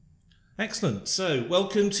Excellent. So,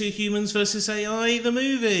 welcome to Humans vs. AI, the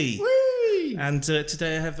movie. Whee! And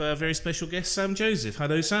today I have a very special guest, Sam Joseph.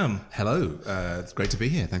 Hello, Sam. Hello, it's great to be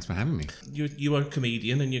here. Thanks for having me. You are a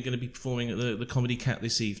comedian and you're going to be performing at the Comedy Cat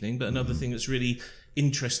this evening. But another thing that's really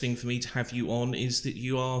interesting for me to have you on is that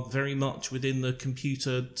you are very much within the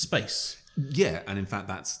computer space. Yeah, and in fact,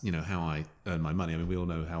 that's how I earn my money. I mean, we all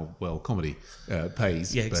know how well comedy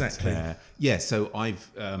pays. Yeah, exactly. So I've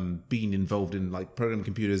been involved in programming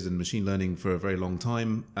computers and machine learning for a very long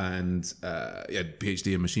time, and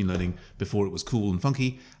PhD in machine learning before it was cool and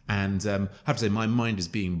funky. And I have to say, my mind is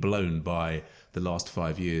being blown by the last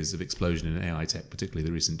 5 years of explosion in AI tech, particularly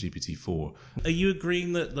the recent GPT-4. Are you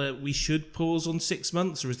agreeing that we should pause on 6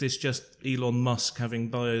 months, or is this just Elon Musk having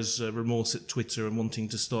buyer's remorse at Twitter and wanting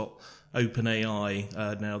to stop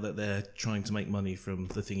OpenAI now that they're trying to make money from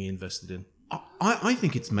the thing he invested in? I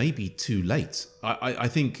think it's maybe too late. I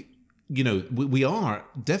think, we are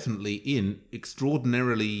definitely in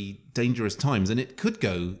extraordinarily dangerous times, and it could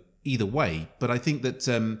go either way. But I think that,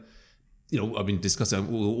 I've been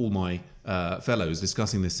discussing, all my fellows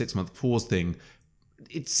discussing this 6-month pause thing.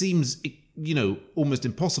 It seems, almost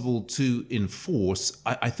impossible to enforce.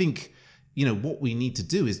 I think, what we need to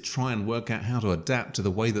do is try and work out how to adapt to the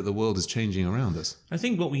way that the world is changing around us. I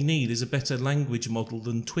think what we need is a better language model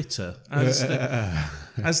than Twitter. As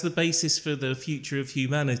the basis for the future of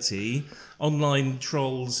humanity, online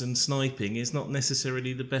trolls and sniping is not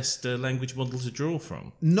necessarily the best language model to draw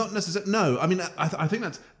from. Not necessarily. No, I mean, I think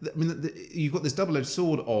that's. I mean, you've got this double-edged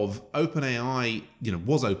sword of OpenAI.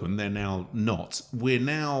 Was open. They're now not. We're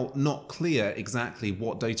now not clear exactly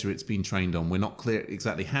what data it's been trained on. We're not clear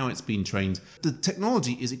exactly how it's been trained. The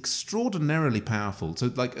technology is extraordinarily powerful.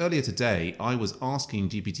 So, earlier today, I was asking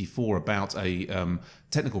GPT-4 about a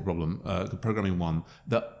technical problem, programming one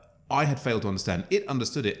that I had failed to understand. It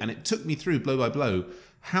understood it, and it took me through blow by blow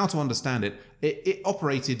how to understand it. It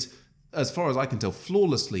operated, as far as I can tell,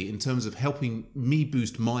 flawlessly in terms of helping me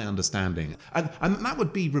boost my understanding. And that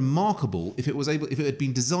would be remarkable if it had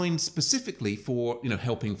been designed specifically for,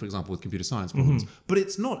 helping, for example, with computer science problems. Mm-hmm. But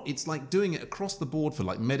it's not. It's like doing it across the board for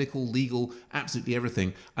medical, legal, absolutely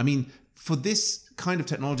everything. I mean, for this kind of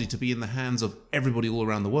technology to be in the hands of everybody all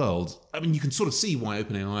around the world, I mean, you can sort of see why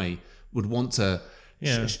OpenAI would want to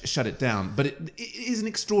shut it down. But it is an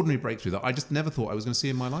extraordinary breakthrough that I just never thought I was going to see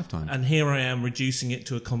in my lifetime. And here I am reducing it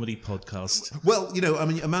to a comedy podcast. Well, I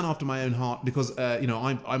mean, a man after my own heart, because,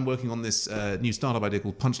 I'm working on this new startup idea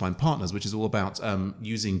called Punchline Partners, which is all about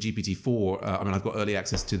using GPT-4. I've got early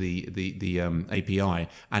access to the API,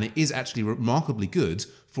 and it is actually remarkably good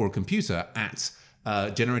for a computer at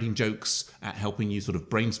generating jokes, at helping you sort of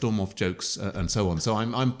brainstorm off jokes and so on. So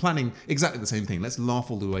I'm planning exactly the same thing. Let's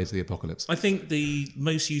laugh all the way to the apocalypse. I think the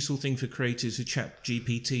most useful thing for creators with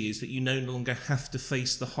ChatGPT is that you no longer have to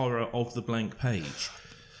face the horror of the blank page.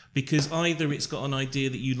 Because either it's got an idea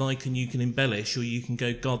that you like and you can embellish, or you can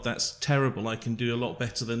go, God, that's terrible, I can do a lot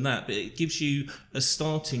better than that. But it gives you a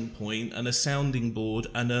starting point and a sounding board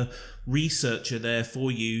and a researcher there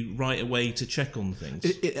for you right away to check on things.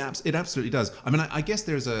 It absolutely does. I mean, I guess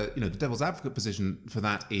there's the devil's advocate position for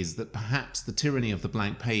that is that perhaps the tyranny of the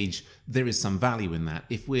blank page, there is some value in that.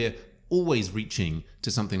 If we're always reaching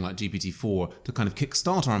to something like GPT-4 to kind of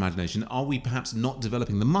kickstart our imagination, are we perhaps not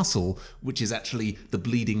developing the muscle, which is actually the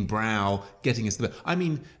bleeding brow, getting us there? I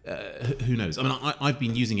mean, who knows? I mean, I've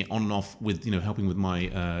been using it on and off with, helping with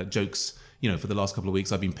my jokes, for the last couple of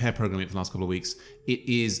weeks. I've been pair programming it for the last couple of weeks. It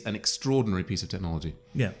is an extraordinary piece of technology.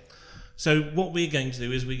 Yeah. So what we're going to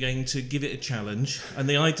do is we're going to give it a challenge. And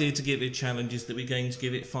the idea to give it a challenge is that we're going to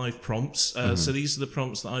give it 5 prompts. So these are the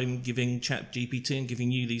prompts that I'm giving ChatGPT and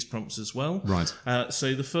giving you these prompts as well. Right.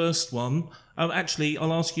 So the first one, actually,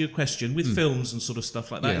 I'll ask you a question with films and sort of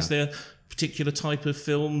stuff like that. Yeah. Is there a particular type of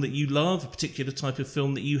film that you love, a particular type of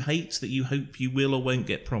film that you hate, that you hope you will or won't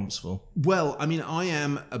get prompts for? Well, I mean, I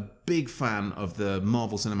am a big fan of the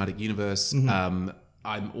Marvel Cinematic Universe. Mm-hmm.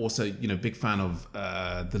 I'm also, big fan of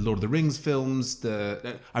the Lord of the Rings films.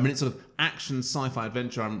 It's sort of action, sci-fi,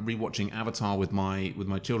 adventure. I'm rewatching Avatar with my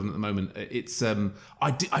children at the moment. It's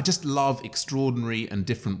I just love extraordinary and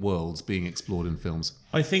different worlds being explored in films.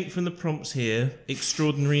 I think from the prompts here,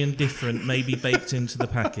 extraordinary and different may be baked into the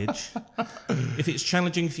package. If it's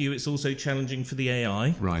challenging for you, it's also challenging for the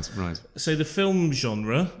AI. Right. So the film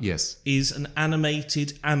genre, yes, is an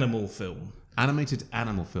animated animal film. Animated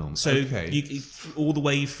animal films. So okay. All the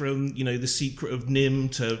way from, The Secret of Nim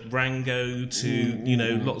to Rango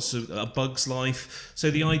to, lots of A Bug's Life.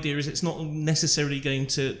 So the idea is it's not necessarily going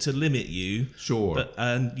to limit you. Sure. But,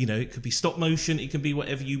 it could be stop motion, it can be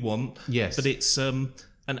whatever you want. Yes. But it's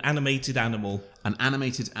An animated animal. An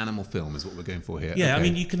animated animal film is what we're going for here. Yeah, Okay. I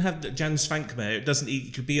mean, you can have Jan Svankmajer.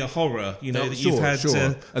 It could be a horror, that Sure, you've had.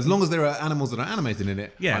 sure. As long as there are animals that are animated in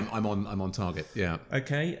it, Yeah. I'm on target. Yeah.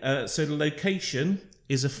 Okay, so the location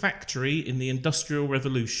is a factory in the Industrial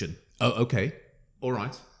Revolution. Oh, okay. All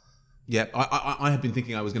right. Yeah, I had been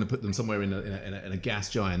thinking I was going to put them somewhere in a gas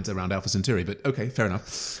giant around Alpha Centauri, but okay, fair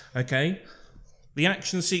enough. Okay. The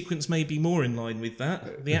action sequence may be more in line with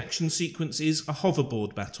that. The action sequence is a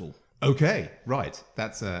hoverboard battle. Okay, right.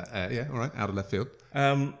 That's yeah, all right, out of left field.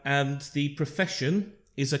 And the profession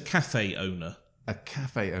is a cafe owner. A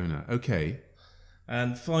cafe owner. Okay.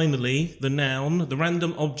 And finally, the noun, the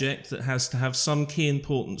random object that has to have some key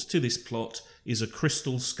importance to this plot, is a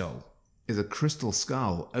crystal skull. Is a crystal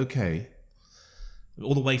skull. Okay.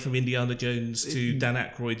 All the way from Indiana Jones to Dan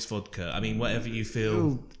Aykroyd's vodka. I mean, whatever you feel.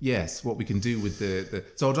 Oh, yes, what we can do with the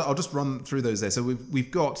so I'll just run through those there. So we've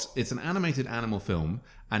got, it's an animated animal film,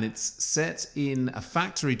 and it's set in a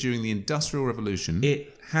factory during the Industrial Revolution.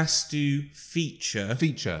 It has to feature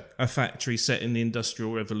a factory set in the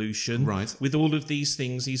Industrial Revolution. Right. With all of these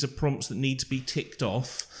things, these are prompts that need to be ticked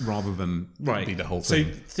off. Rather than be the whole So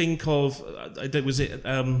thing. think of, was it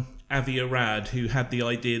Avi Arad who had the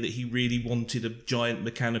idea that he really wanted a giant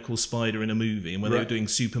mechanical spider in a movie, and when they were doing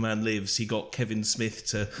Superman Lives, he got Kevin Smith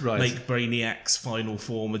to make Brainiac's final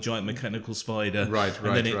form a giant mechanical spider.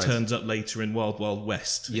 And then it turns up later in Wild Wild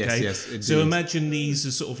West. Yes, indeed. So imagine these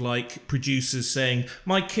as sort of like producers saying,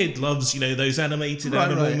 my kid loves, those animated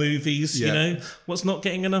animal movies, what's not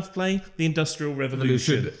getting enough play? The Industrial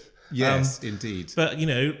Revolution. Yes, indeed. But,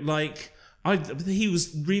 he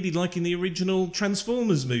was really liking the original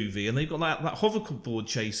Transformers movie, and they've got that hoverboard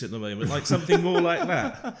chase at the moment, like something more like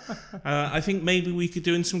that. I think maybe we could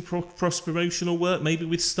do in some cross-promotional work, maybe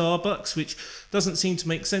with Starbucks, which doesn't seem to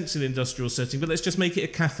make sense in an industrial setting, but let's just make it a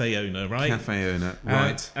cafe owner, right? Cafe owner,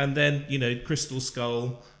 right. And then, Crystal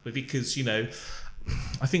Skull, because,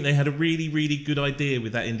 I think they had a really, really good idea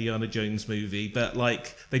with that Indiana Jones movie, but,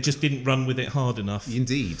 they just didn't run with it hard enough.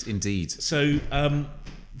 Indeed. So,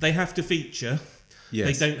 they have to feature.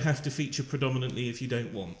 Yes. They don't have to feature predominantly if you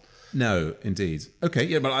don't want. No, indeed. Okay,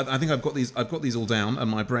 yeah, but I think I've got these all down, and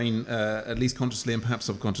my brain, at least consciously and perhaps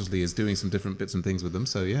subconsciously, is doing some different bits and things with them.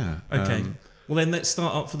 So yeah. Okay. Well, then let's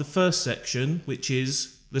start up for the first section, which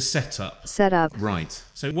is the setup. Right.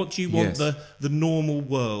 So, what do you want the normal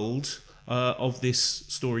world of this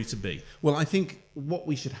story to be? Well, I think what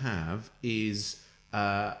we should have is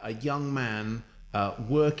a young man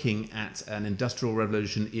working at an Industrial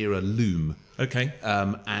Revolution era loom. Okay.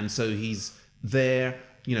 And so he's there,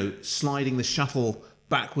 sliding the shuttle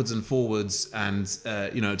backwards and forwards, and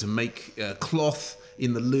to make cloth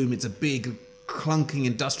in the loom. It's a big clunking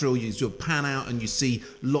industrial. You do a pan out and you see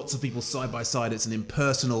lots of people side by side. It's an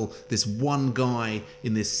impersonal, this one guy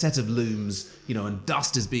in this set of looms, and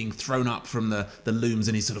dust is being thrown up from the looms,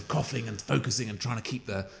 and he's sort of coughing and focusing and trying to keep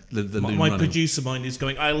the loom my running. producer mind is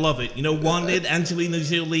going, I love it. Wanted, Angelina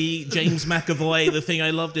Jolie, James McAvoy. The thing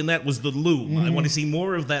I loved in that was the loom. I want to see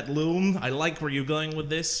more of that loom. I like where you're going with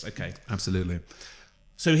this. Okay. Absolutely.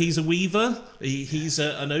 So he's a weaver. He's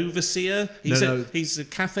an overseer. He's a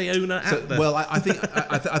cafe owner. Well, I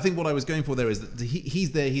think what I was going for there is that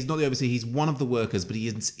he's there. He's not the overseer. He's one of the workers, but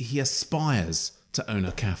he aspires to own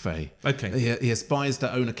a cafe. Okay. He aspires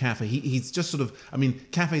to own a cafe. He's just sort of,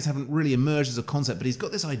 cafes haven't really emerged as a concept, but he's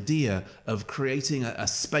got this idea of creating a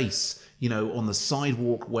space, on the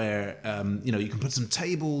sidewalk where, you can put some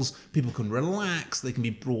tables, people can relax, they can be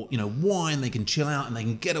brought, wine, they can chill out, and they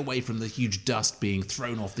can get away from the huge dust being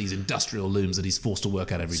thrown off these industrial looms that he's forced to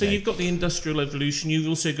work at every day. So you've got the Industrial Revolution, you've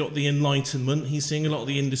also got the Enlightenment. He's seeing a lot of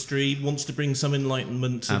the industry, wants to bring some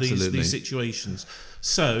enlightenment to these situations.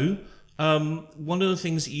 So one of the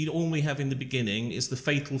things that you only have in the beginning is the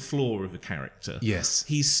fatal flaw of a character. Yes.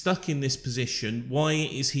 He's stuck in this position. Why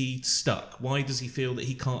is he stuck? Why does he feel that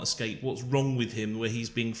he can't escape? What's wrong with him where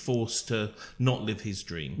he's being forced to not live his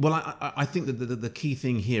dream? Well, I think that the key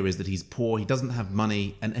thing here is that he's poor, he doesn't have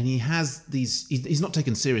money, and he has these, he's not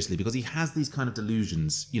taken seriously because he has these kind of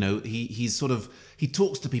delusions. He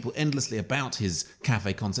talks to people endlessly about his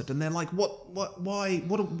cafe concept, and they're like, why,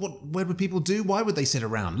 where would people do? Why would they sit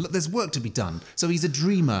around? Look, there's work to be done. So he's a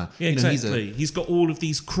dreamer. Yeah, exactly. He's got all of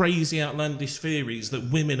these crazy outlandish theories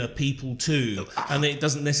that women are people too, and it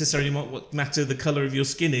doesn't necessarily matter the colour of your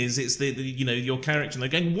skin is. It's your character. And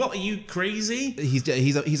they're going, what, are you crazy?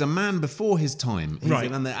 He's a man before his time,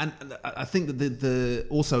 right? And I think that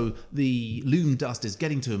also the loom dust is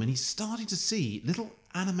getting to him, and he's starting to see little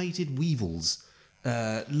animated weevils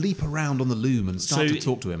leap around on the loom and start to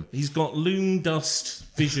talk to him. He's got loom dust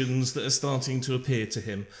visions that are starting to appear to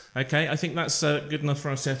him. Okay, I think that's good enough for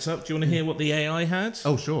our setup. Do you want to hear what the AI had?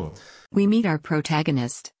 Oh, sure. We meet our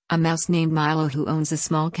protagonist, a mouse named Milo who owns a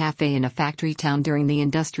small cafe in a factory town during the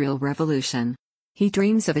Industrial Revolution. He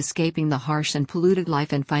dreams of escaping the harsh and polluted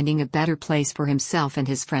life and finding a better place for himself and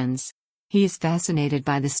his friends. He is fascinated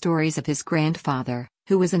by the stories of his grandfather,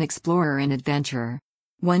 who was an explorer and adventurer.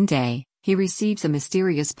 One day, he receives a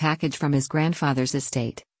mysterious package from his grandfather's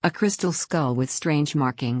estate, a crystal skull with strange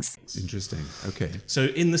markings. Interesting. Okay. So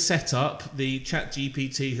in the setup, the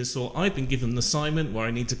ChatGPT has thought, I've been given an assignment where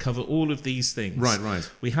I need to cover all of these things. Right.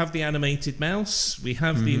 We have the animated mouse, we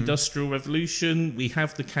have the Industrial Revolution, we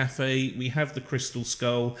have the cafe, we have the crystal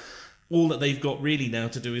skull. All that they've got really now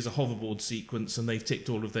to do is a hoverboard sequence, and they've ticked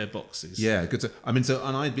all of their boxes. Yeah, good.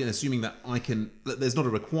 And I'd been assuming that that there's not a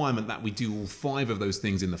requirement that we do all 5 of those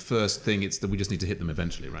things in the first thing. It's that we just need to hit them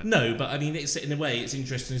eventually, right? No, but I mean, it's in a way, it's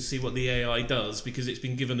interesting to see what the AI does because it's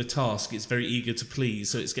been given a task. It's very eager to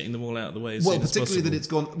please, so it's getting them all out of the way as soon as possible. Particularly that it's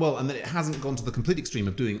gone and that it hasn't gone to the complete extreme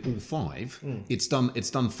of doing all 5. It's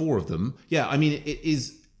done 4 of them. Yeah, I mean, it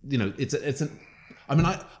is. It's an. I mean,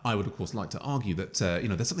 I would, of course, like to argue that,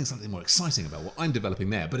 there's something slightly more exciting about what I'm developing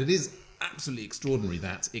there, but it is absolutely extraordinary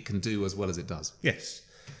that it can do as well as it does. Yes.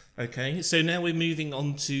 Okay, so now we're moving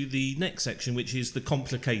on to the next section, which is the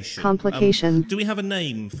complication. Complication. Do we have a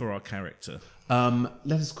name for our character?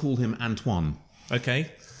 Let us call him Antoine.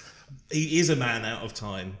 Okay. He is a man out of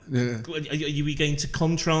time. Yeah. Are we going to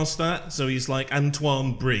contrast that? So he's like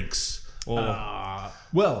Antoine Briggs? Or...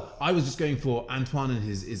 Well, I was just going for Antoine and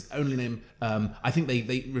his only name. I think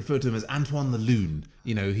they refer to him as Antoine the Loon.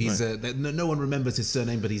 He's no one remembers his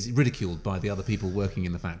surname, but he's ridiculed by the other people working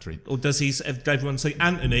in the factory. Or does everyone say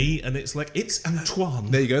Anthony, and it's like, it's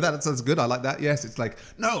Antoine? There you go. That sounds good. I like that. Yes, it's like,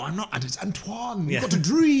 no, I'm not. It's Antoine. You've got to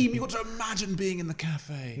dream. You've got to imagine being in the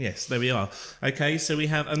cafe. Yes, there we are. Okay, so we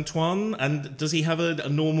have Antoine, and does he have a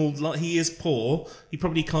normal... He is poor. He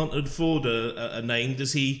probably can't afford a name.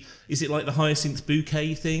 Does he... Is it like the Hyacinth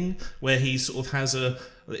Bouquet thing, where he sort of has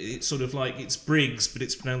it's sort of like, it's Briggs, but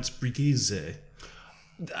it's pronounced Briggs?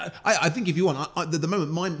 I think if you want, at the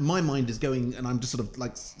moment, my mind is going, and I'm just sort of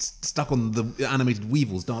like stuck on the animated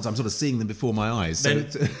Weevils dance. I'm sort of seeing them before my eyes.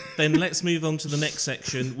 Then let's move on to the next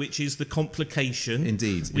section, which is the complication.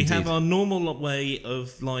 Indeed. We have our normal way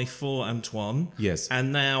of life for Antoine. Yes.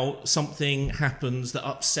 And now something happens that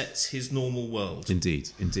upsets his normal world.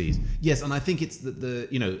 Indeed. Yes, and I think it's that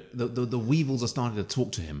the Weevils are starting to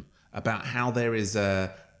talk to him about how there is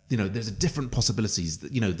there's a different possibilities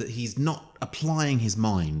that that he's not applying his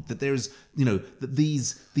mind, that there's that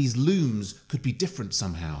these looms could be different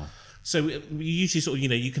somehow. So we usually sort of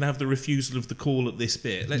you can have the refusal of the call at this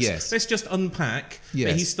bit. Let's just unpack. Yes.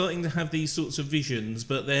 That he's starting to have these sorts of visions,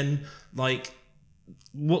 but then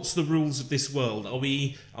what's the rules of this world? Are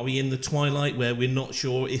we in the twilight where we're not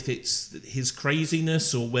sure if it's his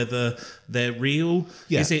craziness or whether they're real?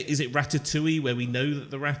 Yeah. Is it Ratatouille where we know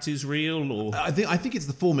that the rat is real? Or I think it's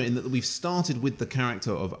the former, in that we've started with the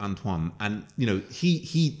character of Antoine, and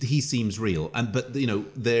he seems real, but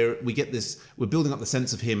there we get this. We're building up the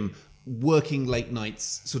sense of him working late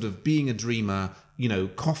nights, sort of being a dreamer,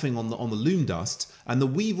 coughing on the loom dust, and the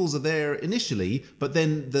Weevils are there initially, but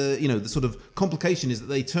then the sort of complication is that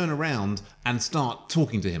they turn around and start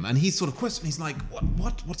talking to him, and he's sort of questioning. He's like,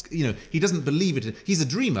 what's he doesn't believe it. He's a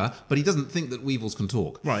dreamer, but he doesn't think that Weevils can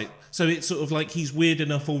talk. Right. So it's sort of like he's weird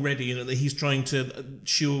enough already, that he's trying to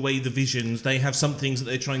shoo away the visions. They have some things that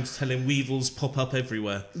they're trying to tell him. Weevils pop up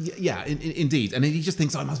everywhere. Yeah, indeed, and he just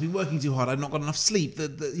thinks, I must be working too hard. I've not got enough sleep.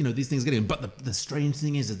 These things are getting. But the strange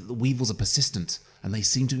thing is that the Weevils are persistent, and they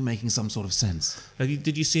seem to be making some sort of sense.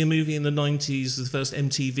 Did you see a movie in the 90s, the first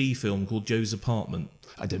MTV film called Joe's Apartment?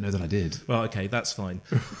 I don't know that I did. Well, okay, that's fine.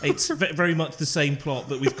 It's very much the same plot,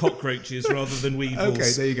 but with cockroaches rather than Weevils.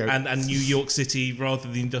 Okay, there you go. And New York City rather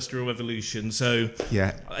than the Industrial Revolution. So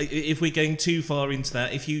yeah, if we're going too far into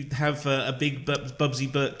that, if you have a big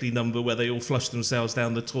Bubsy Berkeley number where they all flush themselves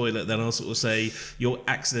down the toilet, then I'll sort of say you're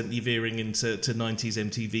accidentally veering into 90s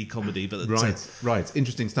MTV comedy. But right,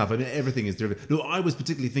 interesting stuff. I mean, everything is derivative. No, I was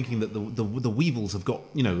particularly thinking that the Weevils have got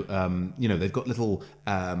they've got little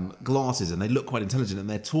glasses, and they look quite intelligent,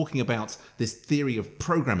 and they're talking about this theory of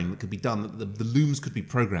programming that could be done, that the looms could be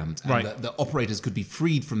programmed, and right. that the operators could be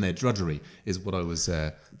freed from their drudgery, is what I was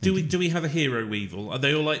Do we have a hero Weevil? Are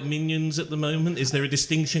they all like minions at the moment? Is there a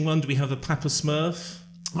distinction one? Do we have a Papa Smurf?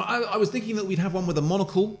 I was thinking that we'd have one with a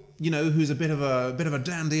monocle, who's a bit of a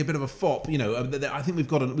dandy, a bit of a fop. I think we've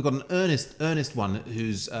got an earnest one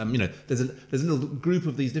who's there's a little group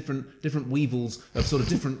of these different weevils of sort of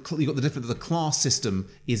different. You've got the class system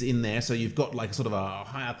is in there, so you've got like a sort of a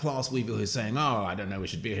higher class weevil who's saying, "Oh, I don't know, we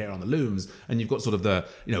should be here on the looms," and you've got sort of the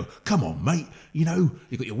 "Come on, mate," you've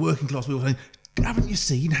got your working class weevil saying, "Haven't you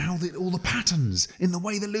seen how all the patterns in the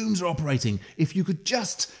way the looms are operating? If you could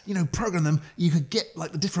just, program them, you could get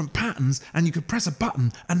like the different patterns and you could press a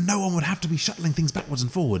button and no one would have to be shuttling things backwards and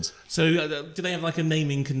forwards." So do they have like a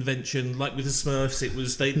naming convention? Like with the Smurfs, it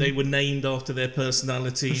was they were named after their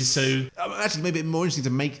personalities. So actually, maybe more interesting to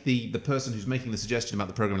make the person who's making the suggestion about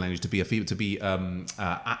the programming language to be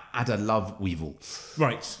Ada Love Weevil.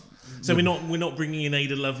 Right. So we're not bringing in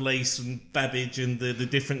Ada Lovelace and Babbage and the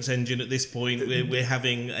difference engine at this point. We're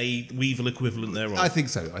having a Weevil equivalent thereof. I think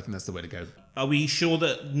so. I think that's the way to go. Are we sure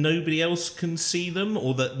that nobody else can see them,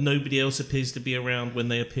 or that nobody else appears to be around when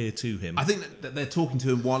they appear to him? I think that they're talking to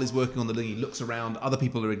him while he's working on the loom. He looks around. Other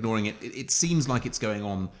people are ignoring it. It seems like it's going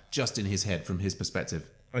on just in his head from his perspective.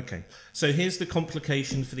 Okay. So here's the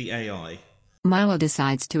complication for the AI. Milo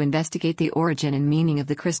decides to investigate the origin and meaning of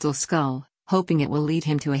the crystal skull, hoping it will lead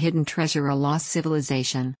him to a hidden treasure or a lost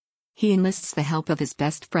civilization. He enlists the help of his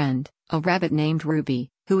best friend, a rabbit named Ruby,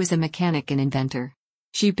 who is a mechanic and inventor.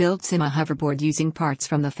 She builds him a hoverboard using parts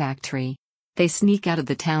from the factory. They sneak out of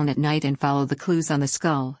the town at night and follow the clues on the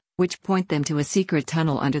skull, which point them to a secret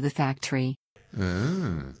tunnel under the factory.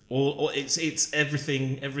 Or it's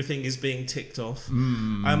everything is being ticked off.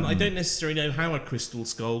 I don't necessarily know how a crystal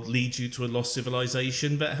skull leads you to a lost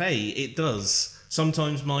civilization, but hey, it does.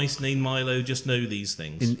 Sometimes mice named Milo just know these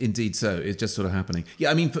things. Indeed so. It's just sort of happening.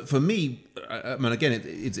 Yeah, I mean, for me, again,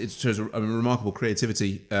 it shows a remarkable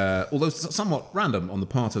creativity, although somewhat random on the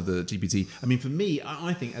part of the GPT. I mean, for me,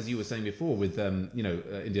 I think, as you were saying before with,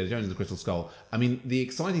 Indiana Jones and the Crystal Skull, I mean, the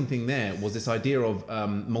exciting thing there was this idea of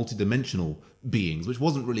multidimensional beings, which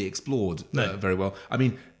wasn't really explored very well. I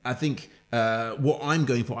mean, I think what I'm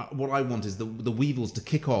going for, what I want is the Weevils to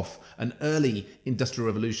kick off an early industrial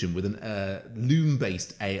revolution with an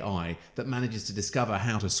loom-based AI that manages to discover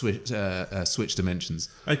how to switch dimensions.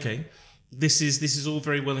 Okay. This is all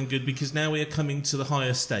very well and good, because now we are coming to the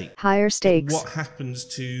higher stake. Higher stakes. What happens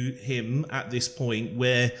to him at this point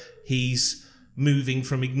where he's moving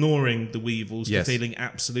from ignoring the Weevils to feeling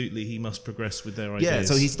absolutely he must progress with their ideas? Yeah,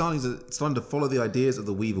 so he's starting to follow the ideas of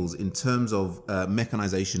the Weevils in terms of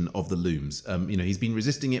mechanization of the looms. He's been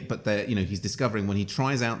resisting it, but he's discovering when he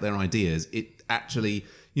tries out their ideas, it actually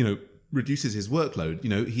reduces his workload.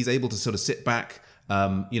 He's able to sort of sit back.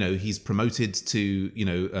 He's promoted to,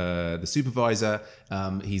 the supervisor.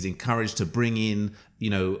 He's encouraged to bring in,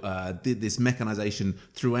 this mechanization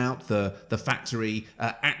throughout the factory.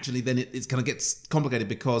 Actually, then it kind of gets complicated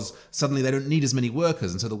because suddenly they don't need as many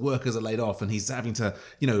workers. And so the workers are laid off and he's having to,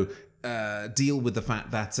 deal with the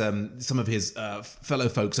fact that some of his fellow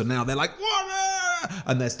folks they're like, "What?"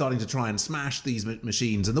 And they're starting to try and smash these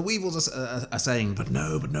machines. And the Weevils are saying, but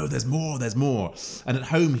no, there's more. And at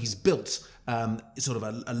home, he's built sort of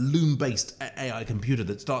a loom-based AI computer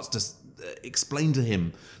that starts to explain to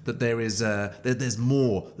him that there's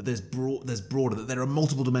more, that there's broader, that there are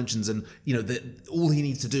multiple dimensions, and that all he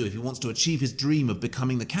needs to do if he wants to achieve his dream of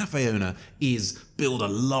becoming the cafe owner is build a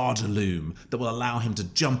larger loom that will allow him to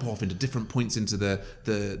jump off into different points into the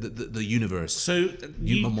universe. So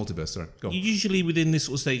multiverse. Sorry, go on. Usually within this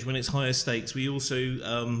sort of stage, when it's higher stakes, we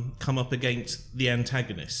also come up against the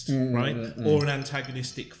antagonist, right, or an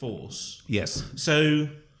antagonistic force. Yes. So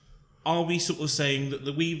are we sort of saying that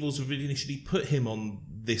the Weevils have initially put him on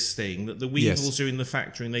this thing, that the Weevils are in the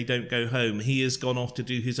factory and they don't go home? He has gone off to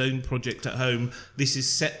do his own project at home. This is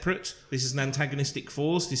separate. This is an antagonistic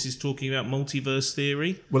force. This is talking about multiverse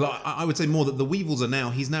theory. Well, I would say more that the Weevils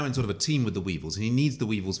he's now in sort of a team with the Weevils, and he needs the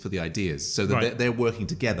Weevils for the ideas, so that they're working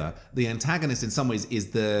together. The antagonist in some ways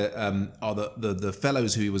is the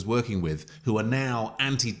fellows who he was working with, who are now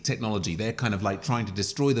anti-technology. They're kind of like trying to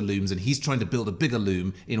destroy the looms, and he's trying to build a bigger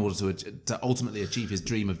loom in order to ultimately achieve his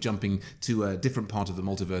dream of jumping to a different part of the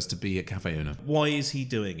multiverse to be a cafe owner. Why is he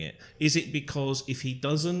doing it? Is it because if he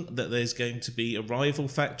doesn't, that there's going to be a rival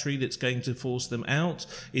factory that's going to force them out?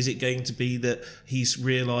 Is it going to be that he's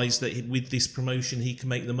realised that with this promotion he can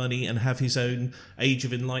make the money and have his own Age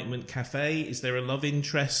of Enlightenment cafe? Is there a love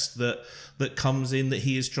interest that comes in that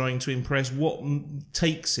he is trying to impress? What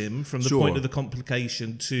takes him from the point of the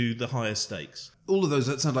complication to the higher stakes? all of those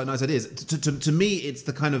that sound like nice ideas. To me, it's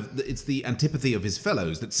the kind of it's the antipathy of his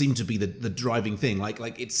fellows that seemed to be the driving thing. Like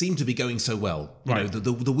it seemed to be going so well. You know,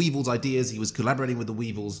 the Weevils' ideas. He was collaborating with the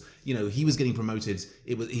Weevils. You know, he was getting promoted.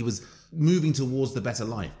 He was moving towards the better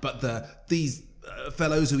life. But these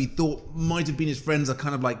fellows who he thought might have been his friends are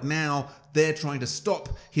kind of like now they're trying to stop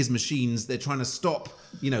his machines. They're trying to stop,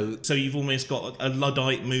 you know. So you've almost got a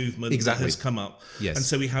Luddite movement that has come up. Yes. And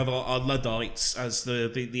so we have our Luddites as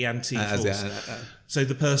the anti-force. So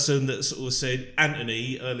the person that sort of said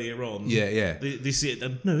Anthony earlier on. Yeah. This is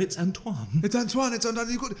no, it's Antoine. It's Antoine.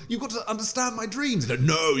 You've got to understand my dreams. Like,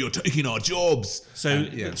 no, you're taking our jobs. So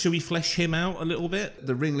should we flesh him out a little bit?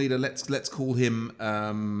 The ringleader. Let's call him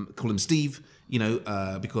Steve. You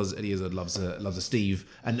know, because Eliezer loves a Steve,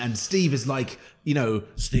 and Steve is like, you know,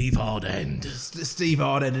 Steve Hardend. Steve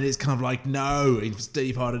Hardend, and it's kind of like, no,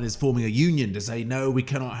 Steve Hardend is forming a union to say, no, we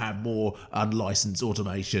cannot have more unlicensed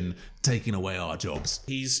automation taking away our jobs.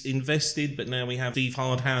 He's invested, but now we have Steve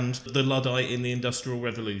Hardhand, the Luddite in the Industrial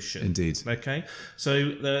Revolution. Indeed. Okay. So, do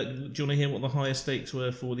you want to hear what the higher stakes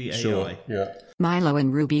were for the AI? Sure. Yeah. Milo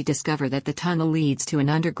and Ruby discover that the tunnel leads to an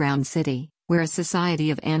underground city, where a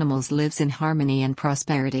society of animals lives in harmony and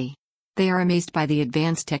prosperity. They are amazed by the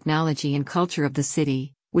advanced technology and culture of the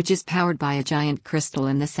city, which is powered by a giant crystal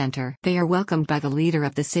in the center. They are welcomed by the leader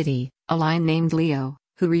of the city, a lion named Leo,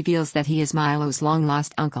 who reveals that he is Milo's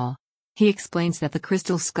long-lost uncle. He explains that the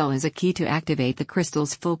crystal skull is a key to activate the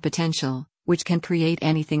crystal's full potential, which can create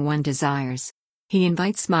anything one desires. He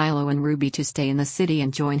invites Milo and Ruby to stay in the city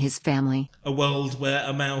and join his family. A world where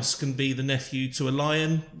a mouse can be the nephew to a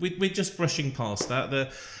lion. We're just brushing past that. The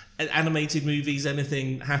animated movies,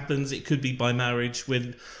 anything happens, it could be by marriage.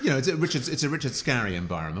 When it's a Richard Scarry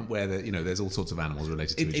environment where there's all sorts of animals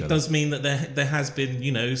related to each other. It does mean that there has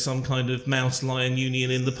been some kind of mouse lion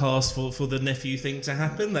union in the past for the nephew thing to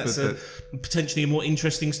happen. That's potentially a more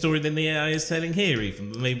interesting story than the AI is telling here.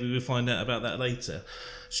 Even maybe we'll find out about that later.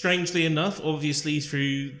 Strangely enough, obviously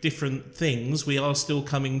through different things, we are still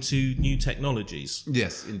coming to new technologies.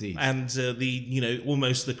 Yes, indeed. And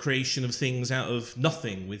almost the creation of things out of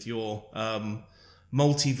nothing with your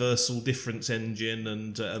multiversal difference engine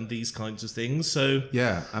and these kinds of things. So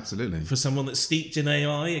yeah, absolutely. For someone that's steeped in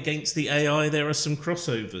AI, against the AI, there are some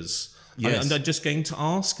crossovers. Yes. And I'm just going to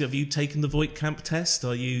ask, have you taken the Voight-Kamp test?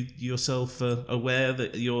 Are you yourself aware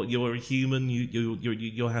that you're a human?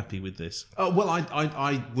 You're happy with this? Well,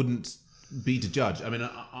 I wouldn't be to judge. I mean,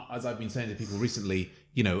 as I've been saying to people recently,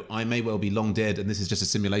 I may well be long dead, and this is just a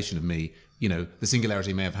simulation of me. The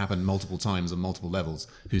singularity may have happened multiple times on multiple levels.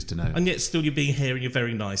 Who's to know? And yet, still, you're being here, and you're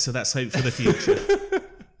very nice. So that's hope for the future.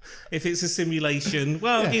 If it's a simulation,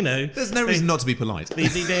 well, there's no reason not to be polite.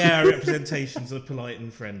 The AI representations are polite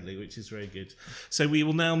and friendly, which is very good. So we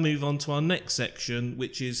will now move on to our next section,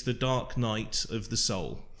 which is the Dark Night of the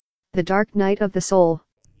Soul. The Dark Night of the Soul.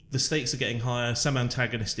 The stakes are getting higher, some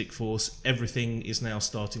antagonistic force, everything is now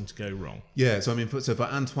starting to go wrong. Yeah, so I mean, for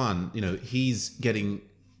Antoine, he's getting,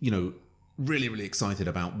 really, really excited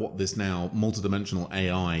about what this now multidimensional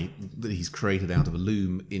AI that he's created out of a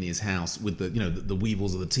loom in his house with the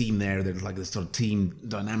Weevils of the team there. There's like this sort of team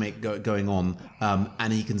dynamic going on.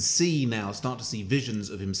 And he can start to see visions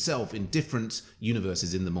of himself in different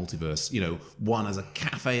universes in the multiverse. One as a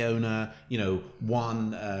cafe owner,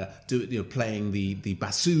 one playing the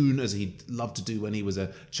bassoon as he loved to do when he was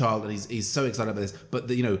a child. And he's so excited about this. But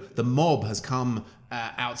the mob has come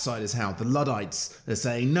outside his house. The Luddites are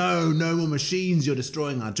saying, no more machines, you're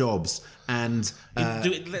destroying our jobs. And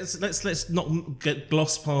let's not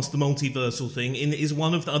gloss past the multiversal thing. Is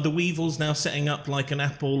one of the Weevils now setting up like an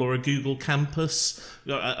Apple or a Google campus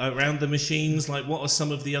around the machines? Like, what are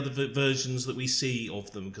some of the other versions that we see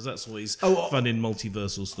of them? Because that's always fun in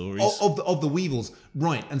multiversal stories. Of the Weevils,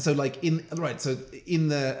 right? And so in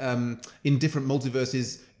different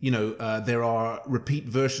multiverses, there are repeat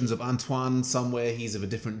versions of Antoine. Somewhere he's of a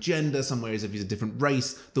different gender, somewhere he's of a different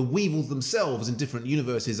race. The Weevils themselves in different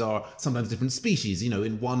universes are sometimes different species.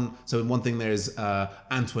 In one thing there's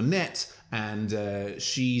Antoinette, and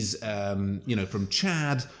she's from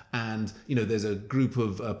Chad, and there's a group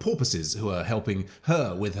of porpoises who are helping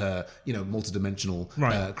her with her multidimensional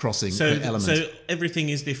crossing element. So everything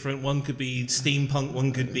is different. One could be steampunk,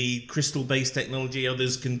 one could be crystal-based technology,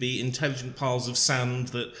 others can be intelligent piles of sand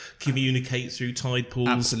that communicate through tide pools.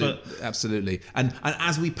 Absolutely. And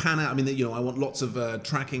as we pan out, I mean, I want lots of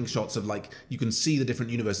tracking shots of you can see the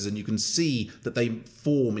different universes, and you can see that they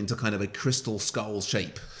form into kind of a crystal skull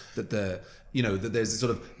shape. That that there's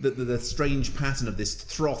sort of the strange pattern of this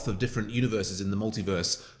froth of different universes in the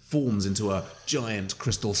multiverse forms into a giant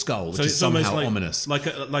crystal skull, which So is it's almost somehow like, ominous. like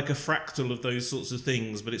a fractal of those sorts of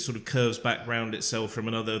things, but it sort of curves back round itself from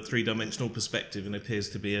another three-dimensional perspective and appears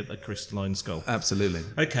to be a crystalline skull. Absolutely.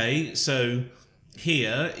 Okay, so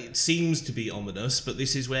here it seems to be ominous, but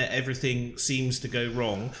this is where everything seems to go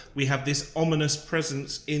wrong. We have this ominous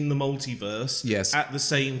presence in the multiverse Yes. at the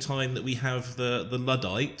same time that we have the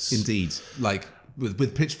Luddites. Indeed, like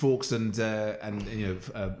with pitchforks and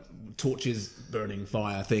torches burning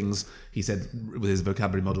fire things. He said with his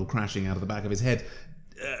vocabulary model crashing out of the back of his head.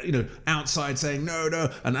 Outside saying no,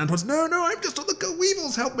 and Antoine's no, I'm just on the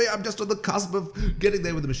Weevils, help me! I'm just on the cusp of getting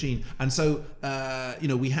there with the machine. And so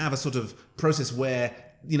we have a sort of process where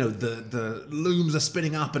the looms are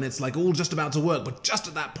spinning up and it's like all just about to work, but just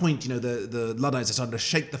at that point, the Luddites are starting to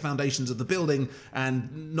shake the foundations of the building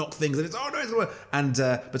and knock things, and it's it's gonna work. And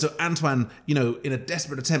but so Antoine, in a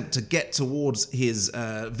desperate attempt to get towards his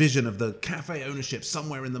vision of the cafe ownership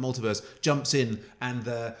somewhere in the multiverse, jumps in and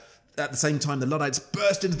at the same time, the Luddites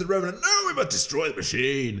burst into the room and, no, we must destroy the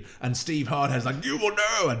machine. And Steve Hardhand's like, you will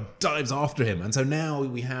know, and dives after him. And so now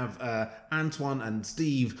we have Antoine and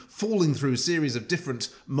Steve falling through a series of different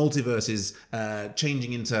multiverses,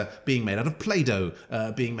 changing into being made out of Play-Doh,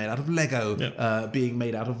 being made out of Lego, being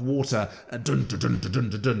made out of water, and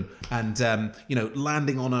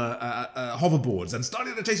landing on a hoverboards and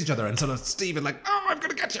starting to chase each other. And sort of Steve is like, oh, I'm going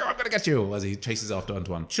to get you, as he chases after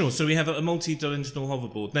Antoine. Sure, so we have a multi-dimensional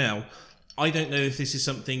hoverboard. Now, I don't know if this is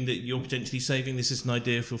something that you're potentially saving. This is an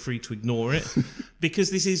idea, feel free to ignore it. Because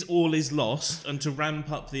this is all is lost, and to ramp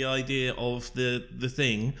up the idea of the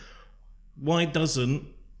thing, why doesn't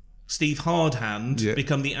Steve Hardhand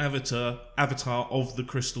become the avatar of the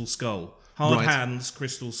Crystal Skull? Hardhand's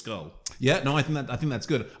Crystal Skull. Yeah, no, I think that's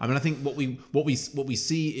good. I mean, I think what we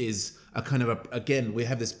see is a kind of again, we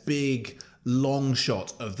have this big long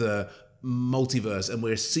shot of the multiverse, and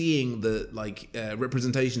we're seeing the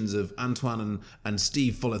representations of Antoine and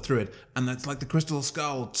Steve follow through it, and that's like the Crystal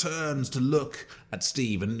Skull turns to look at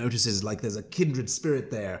Steve and notices like there's a kindred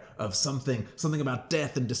spirit there of something about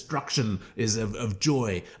death and destruction is of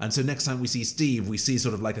joy. And so next time we see Steve, we see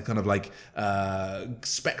sort of like a kind of like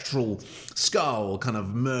spectral skull kind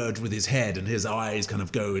of merge with his head, and his eyes kind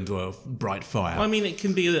of go into a bright fire. I mean, it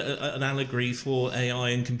can be an allegory for AI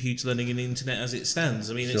and computer learning and the internet as it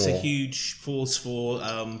stands. I mean, it's a huge force for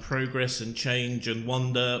progress and change and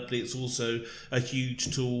wonder, but it's also a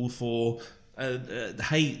huge tool for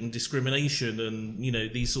hate and discrimination and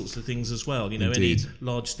these sorts of things as well. Indeed. Any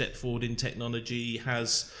large step forward in technology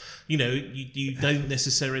has you don't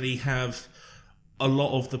necessarily have a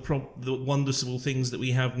lot of the wonderful things that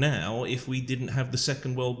we have now if we didn't have the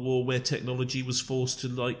Second World War, where technology was forced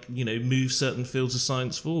to move certain fields of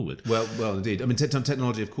science forward. Well, indeed. I mean,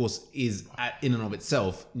 technology, of course, is in and of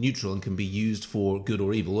itself neutral and can be used for good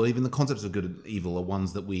or evil, or even the concepts of good and evil are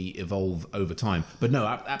ones that we evolve over time. But no,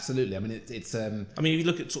 absolutely. I mean, it's. I mean, if you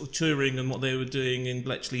look at sort of Turing and what they were doing in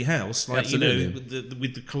Bletchley House, with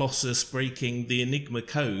the Colossus breaking the Enigma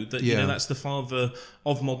code, that that's the father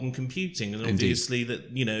of modern computing, and obviously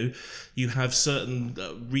that you have certain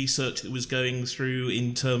research that was going through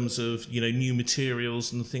in terms of new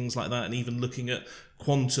materials and things like that, and even looking at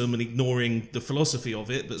quantum and ignoring the philosophy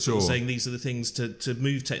of it, but sort of saying these are the things to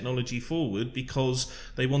move technology forward because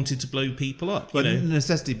they wanted to blow people up. But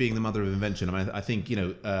necessity being the mother of invention. I mean, I think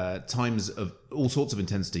times of all sorts of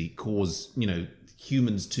intensity cause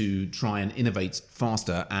humans to try and innovate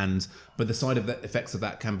faster, but the side effects of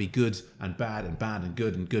that can be good and bad and bad and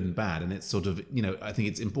good and good and bad, and it's sort of I think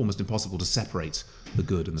it's almost impossible to separate the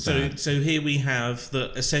good and the bad. So here we have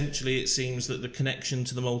that essentially it seems that the connection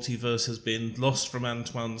to the multiverse has been lost from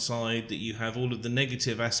Antoine's side, that you have all of the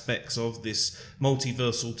negative aspects of this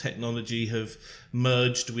multiversal technology have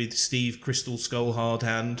merged with Steve Crystal Skull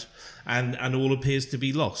Hardhand, and all appears to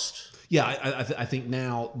be lost. Yeah, I think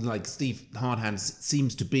now, like, Steve Hardhand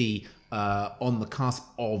seems to be on the cusp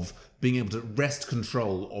of being able to wrest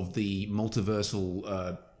control of the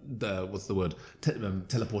multiversal,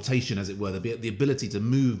 teleportation, as it were, the ability to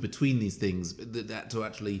move between these things, that to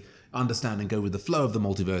actually understand and go with the flow of the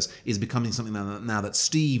multiverse is becoming something now that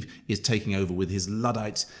Steve is taking over with his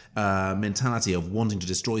Luddite mentality of wanting to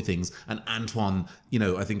destroy things. And Antoine,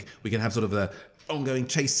 I think we can have sort of a ongoing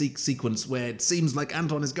chase sequence where it seems like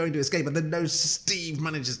Antoine is going to escape, and then Steve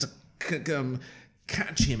manages to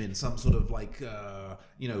catch him in some sort of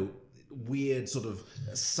weird sort of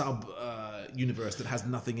sub universe that has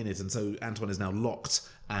nothing in it, and so Antoine is now locked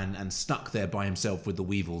and stuck there by himself with the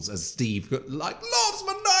Weevils, as Steve laughs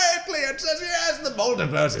maniacally and says, yes, the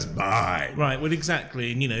multiverse is mine. Right, well,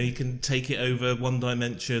 exactly. And, he can take it over one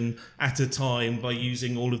dimension at a time by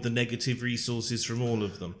using all of the negative resources from all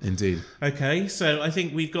of them. Indeed. Okay, so I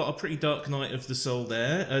think we've got a pretty dark night of the soul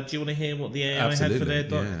there. Do you want to hear what the AI Absolutely, had for their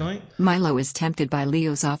dark night? Milo is tempted by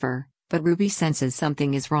Leo's offer, but Ruby senses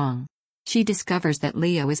something is wrong. She discovers that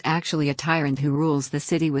Leo is actually a tyrant who rules the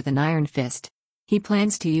city with an iron fist. He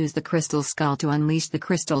plans to use the crystal skull to unleash the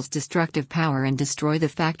crystal's destructive power and destroy the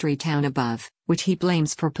factory town above, which he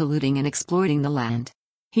blames for polluting and exploiting the land.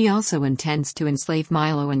 He also intends to enslave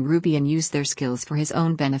Milo and Ruby and use their skills for his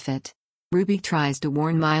own benefit. Ruby tries to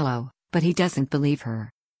warn Milo, but he doesn't believe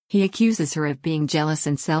her. He accuses her of being jealous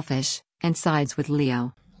and selfish, and sides with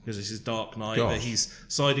Leo. Because this is Dark Knight, Gosh. but he's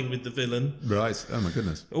siding with the villain. Right. Oh, my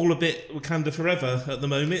goodness. All a bit Wakanda Forever at the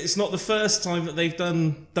moment. It's not the first time that they've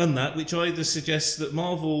done that, which either suggests that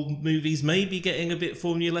Marvel movies may be getting a bit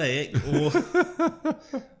formulaic,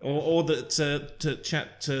 or that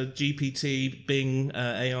Chat GPT, Bing,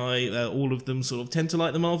 AI, all of them sort of tend to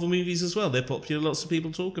like the Marvel movies as well. They're popular. Lots of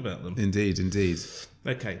people talk about them. Indeed.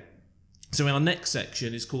 Okay. So our next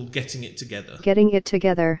section is called Getting It Together. Getting it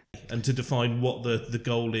together. And to define what the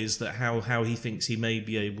goal is, that how he thinks he may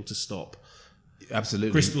be able to stop.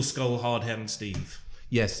 Absolutely. Crystal Skull, Hard Hand Steve.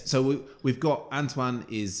 Yes. So we've got Antoine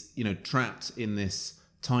is, trapped in this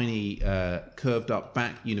tiny, curved up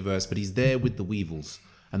back universe, but he's there with the Weevils.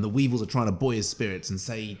 And the Weevils are trying to buoy his spirits and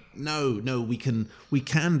say, no, we can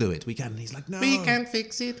do it. We can. And he's like, no. We can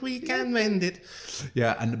fix it. We can mend it.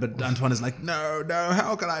 Yeah, but Antoine is like, no,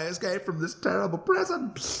 how can I escape from this terrible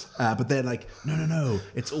prison? But they're like, no,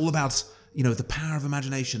 it's all about, the power of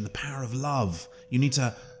imagination, the power of love. You need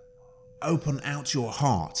to open out your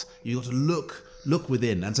heart. You got to look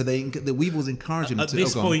within. And so the Weevils encourage him At to...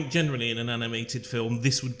 this point, generally in an animated film,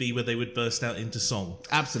 this would be where they would burst out into song.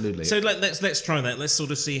 Absolutely. So let's try that. Let's sort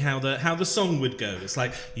of see how the song would go. It's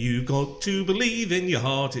like, you've got to believe in your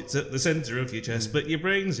heart. It's at the centre of your chest, but your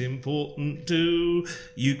brain's important too.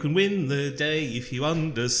 You can win the day if you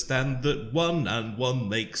understand that 1 and 1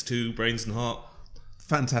 makes 2, brains and heart.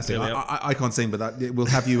 Fantastic. I can't sing, but we'll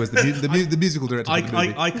have you as the musical director for the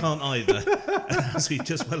movie. I can't either, as we've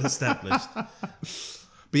just well established.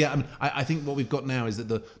 But yeah, I think what we've got now is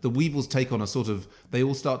that the Weevils take on a sort of... They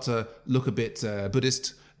all start to look a bit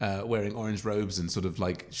Buddhist, wearing orange robes and sort of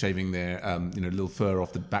like shaving their little fur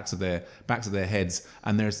off the backs of their heads,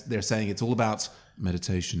 and they're saying it's all about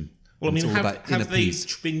meditation. Well, I mean, have they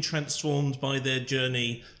peace. been transformed by their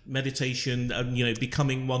journey, meditation, and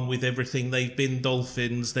becoming one with everything? They've been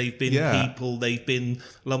dolphins, they've been people, they've been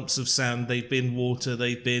lumps of sand, they've been water,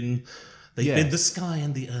 they've been the sky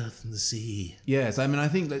and the earth and the sea. Yes, I mean, I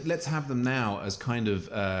think let's have them now as kind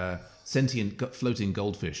of sentient floating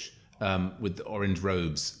goldfish with the orange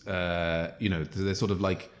robes. They're sort of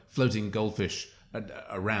like floating goldfish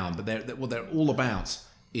around, but what they're all about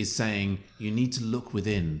is saying you need to look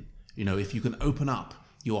within. If you can open up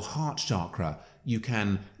your heart chakra, you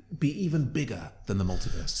can be even bigger than the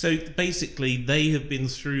multiverse. So basically, they have been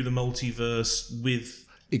through the multiverse with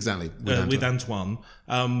Antoine.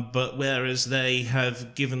 But whereas they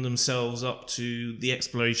have given themselves up to the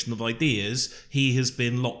exploration of ideas, he has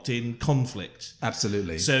been locked in conflict.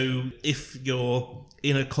 Absolutely. So if you're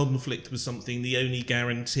in a conflict with something, the only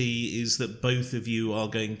guarantee is that both of you are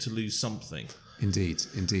going to lose something. Indeed.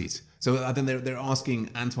 So I think they're asking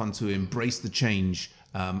Antoine to embrace the change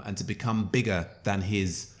and to become bigger than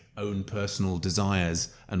his own personal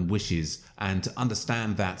desires and wishes, and to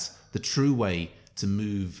understand that the true way to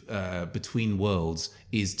move between worlds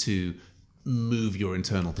is to move your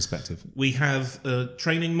internal perspective. We have a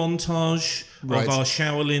training montage of our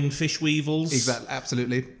Shaolin fish weevils. Exactly,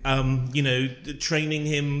 absolutely. Training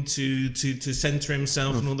him to centre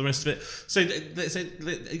himself and all the rest of it. So let's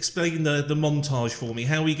explain the montage for me.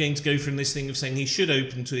 How are we going to go from this thing of saying he should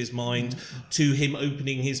open to his mind to him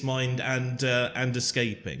opening his mind and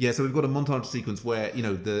escaping? Yeah, so we've got a montage sequence where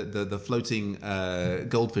the floating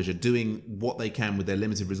goldfish are doing what they can with their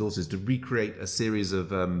limited resources to recreate a series of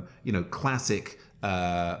classic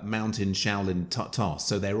mountain Shaolin tasks.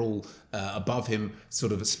 So they're all above him,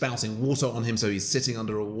 sort of spouting water on him, so he's sitting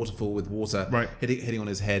under a waterfall with water hitting on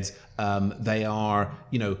his head. They are,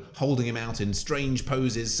 holding him out in strange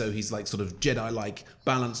poses, so he's like sort of Jedi-like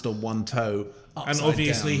balanced on one toe. And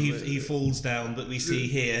obviously he falls down, that we see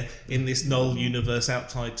here in this null universe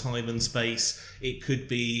outside time and space. It could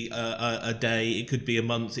be a day, it could be a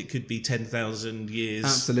month, it could be 10,000 years.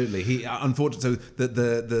 Absolutely. He unfortunately, so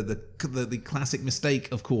the classic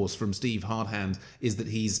mistake, of course, from Steve Hardhand is that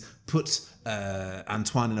he's put put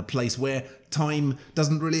Antoine in a place where time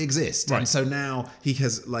doesn't really exist, Right. and so now he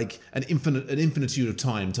has like an infinitude of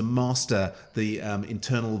time to master the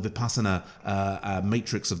internal vipassana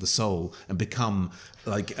matrix of the soul and become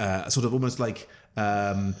like sort of almost like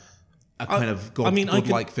a kind of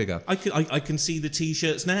godlike figure. I can see the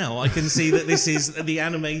T-shirts now. I can see that this is the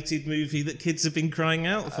animated movie that kids have been crying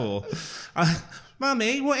out for.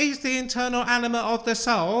 Mummy, what is the internal element of the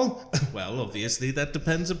soul? Well, obviously, that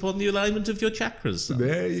depends upon the alignment of your chakras.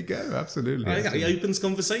 There you go, absolutely. It opens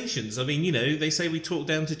conversations. I mean, they say we talk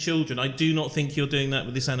down to children. I do not think you're doing that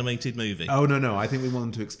with this animated movie. Oh, no. I think we want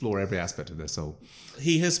them to explore every aspect of their soul.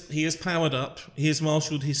 He has powered up. He has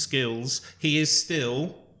marshalled his skills. He is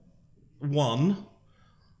still one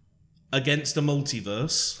against a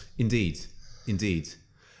multiverse. Indeed.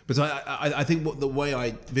 But I think the way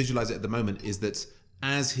I visualize it at the moment is that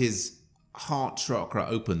as his heart chakra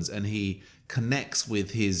opens and he connects with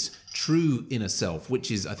his true inner self, which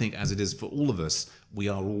is, I think, as it is for all of us, we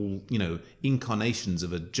are all, incarnations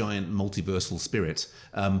of a giant multiversal spirit,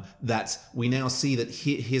 that we now see that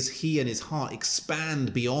he and his heart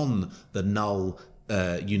expand beyond the null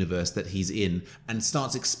universe that he's in, and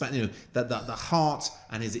starts expanding. That the heart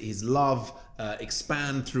and his love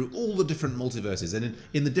expand through all the different multiverses, and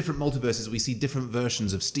in the different multiverses we see different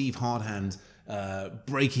versions of Steve Hardhand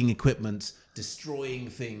breaking equipment, destroying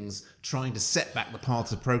things, trying to set back the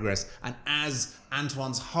paths of progress. And as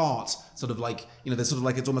Antoine's heart sort of like, there's sort of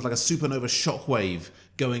like, it's almost like a supernova shockwave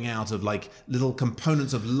going out of like little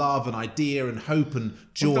components of love and idea and hope and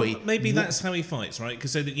joy. Well, maybe that's how he fights, right?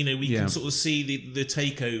 Because so that we can sort of see the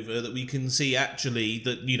takeover, that we can see actually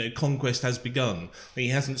that conquest has begun. He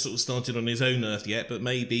hasn't sort of started on his own Earth yet, but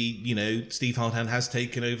maybe Steve Hardhand has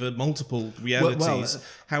taken over multiple realities.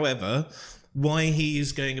 However, why he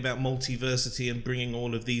is going about multiversity and bringing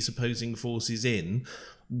all of these opposing forces in,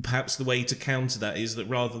 perhaps the way to counter that is that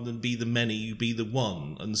rather than be the many, you be the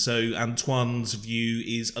one. And so Antoine's view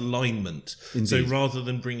is alignment. Indeed. So rather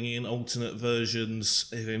than bringing in alternate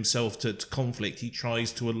versions of himself to conflict, he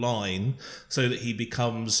tries to align so that he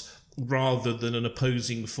becomes, rather than an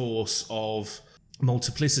opposing force of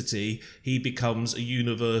multiplicity, he becomes a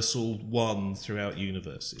universal one throughout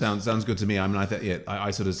universes. Sounds good to me. I mean,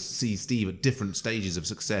 I sort of see Steve at different stages of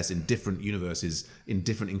success in different universes, in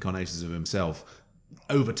different incarnations of himself,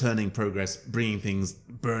 overturning progress, bringing things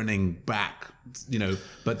burning back,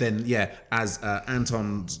 but then as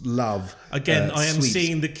Anton's love again, I am sweeps.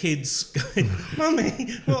 seeing the kids going,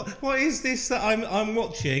 Mummy, what is this that I'm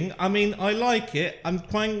watching? I mean, I like it. I'm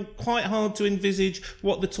trying quite hard to envisage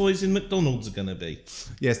what the toys in McDonald's are going to be.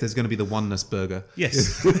 Yes, there's going to be the oneness burger.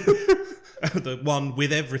 Yes. The one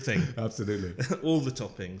with everything. Absolutely. All the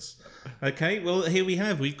toppings. Okay, well, here we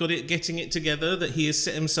have. We've got it, getting it together, that he has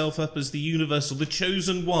set himself up as the universal, the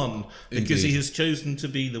chosen one, because he has chosen to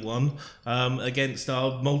be the one, against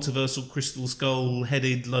our multiversal crystal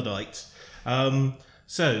skull-headed Luddite.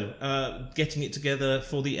 Getting it together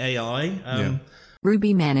for the AI.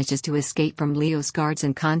 Ruby manages to escape from Leo's guards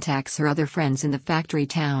and contacts her other friends in the factory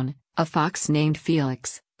town, a fox named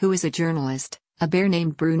Felix, who is a journalist, a bear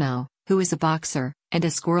named Bruno, who is a boxer, and a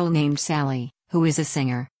squirrel named Sally, who is a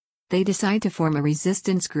singer. They decide to form a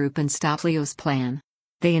resistance group and stop Leo's plan.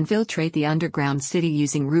 They infiltrate the underground city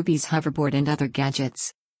using Ruby's hoverboard and other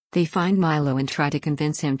gadgets. They find Milo and try to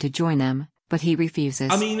convince him to join them, but he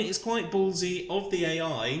refuses. I mean, it's quite ballsy of the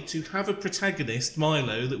AI to have a protagonist,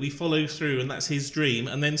 Milo, that we follow through, and that's his dream,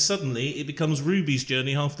 and then suddenly it becomes Ruby's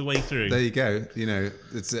journey half the way through. There you go.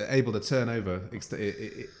 It's able to turn over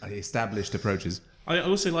established approaches. I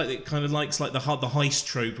also like it. Kind of likes like the heist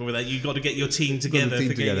trope, or that you got to get your team together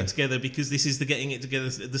for getting it together, because this is the getting it together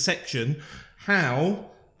the section.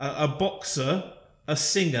 How a boxer, a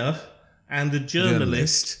singer, and a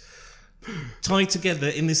journalist tie together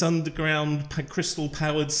in this underground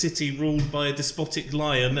crystal-powered city ruled by a despotic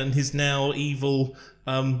lion and his now evil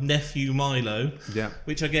nephew Milo. Yeah.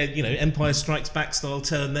 Which again, Empire Strikes Back style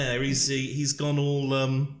turn there. He's gone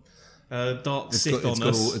all. Dark Sith on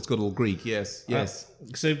us. It's got all Greek, yes.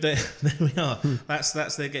 So there we are. That's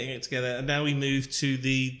they're getting it together, and now we move to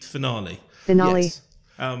the finale. Yes.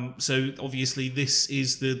 So obviously this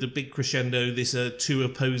is the big crescendo. This two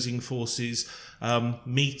opposing forces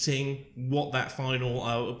meeting. What that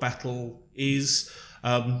final battle is.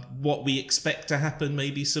 What we expect to happen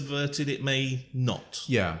may be subverted. It may not.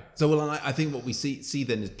 Yeah. So I think what we see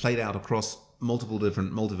then is played out across multiple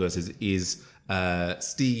different multiverses is.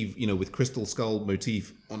 Steve, with Crystal Skull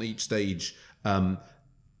motif on each stage,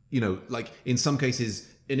 like in some cases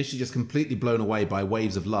initially just completely blown away by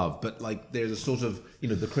waves of love, but like there's a sort of,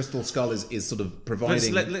 the crystal skull is sort of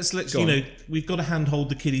providing. Let's Go on. we've got to handhold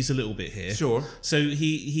the kiddies a little bit here. Sure. So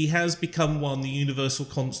he has become the universal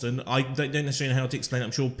constant. I don't necessarily know how to explain it.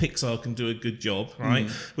 I'm sure Pixar can do a good job, right?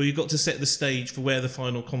 Well, you've got to set the stage for where the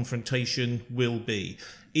final confrontation will be.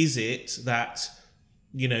 Is it that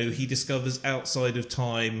he discovers outside of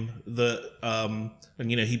time that and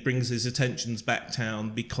he brings his attentions back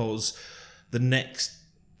town because the next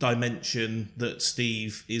dimension that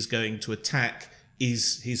Steve is going to attack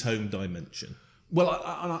is his home dimension? Well,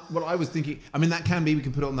 what I was thinking, that can be, we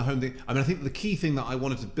can put it on the home thing. I think the key thing that I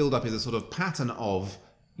wanted to build up is a sort of pattern of,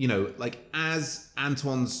 like as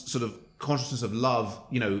Antoine's sort of consciousness of love,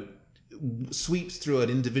 sweeps through an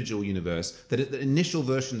individual universe, that the initial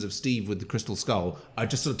versions of Steve with the crystal skull are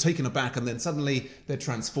just sort of taken aback, and then suddenly they're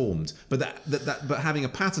transformed. But but having a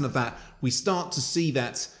pattern of that, we start to see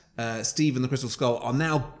that Steve and the crystal skull are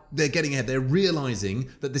now, they're getting ahead. They're realizing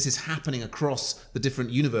that this is happening across the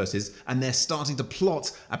different universes, and they're starting to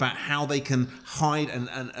plot about how they can hide and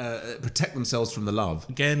protect themselves from the love.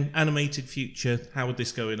 Again, animated future. How would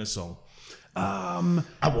this go in a song? I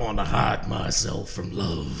want to hide myself from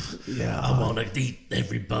love. Yeah. I want to eat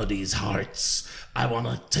everybody's hearts. I want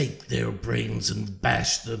to take their brains and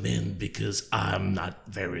bash them in because I'm not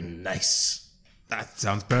very nice. That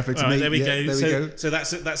sounds perfect to All right, me. there we Yeah, go. there we go. So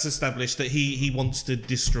that's established that he wants to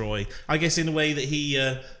destroy. I guess in a way that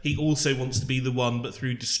he also wants to be the one, but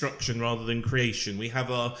through destruction rather than creation. We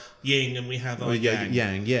have our yin and we have our yang.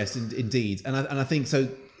 Yang, yes, indeed. And I think so.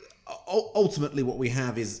 Ultimately, what we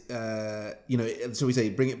have is, so we say,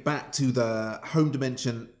 bring it back to the home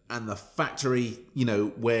dimension and the factory,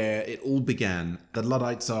 where it all began. The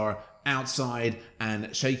Luddites are outside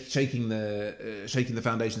and shaking the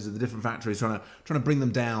foundations of the different factories, trying to bring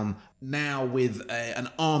them down. Now with an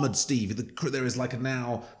armored Steve, there is like a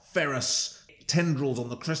now ferrous tendrils on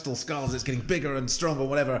the crystal skulls. It's getting bigger and stronger,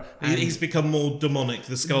 whatever. And He's become more demonic.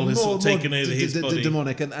 The skull has sort of taken over his body.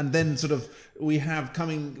 Demonic, and then sort of we have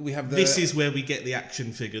the. This is where we get the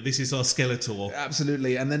action figure. This is our Skeletor.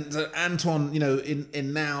 Absolutely, and then so Antoine,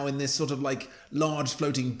 in this sort of like large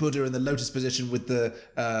floating Buddha in the lotus position with the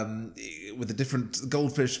different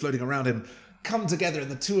goldfish floating around him, come together,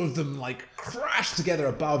 and the two of them like crash together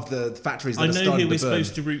above the factories that I are know starting who to we're burn.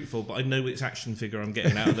 supposed to root for, but I know which action figure I'm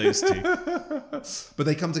getting out of those two. But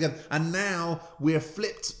they come together, and now we're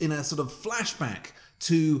flipped in a sort of flashback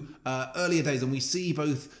to earlier days, and we see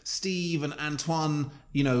both Steve and Antoine,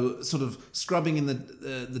 sort of scrubbing in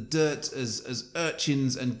the dirt as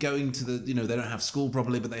urchins and going to the, they don't have school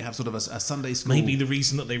properly, but they have sort of a Sunday school. Maybe the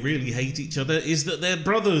reason that they really hate each other is that they're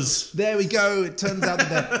brothers. There we go. It turns out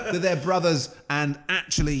that they're brothers, and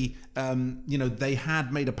actually, they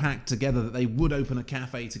had made a pact together that they would open a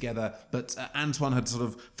cafe together, but Antoine had sort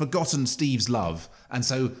of forgotten Steve's love, and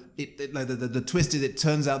so the twist is it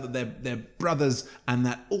turns out that they're brothers, and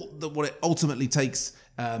that what it ultimately takes.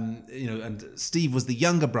 And Steve was the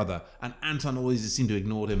younger brother, and Anton always seemed to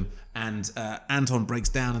ignore him. And Anton breaks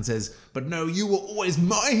down and says, "But no, you were always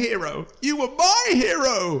my hero. You were my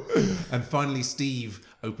hero." And finally, Steve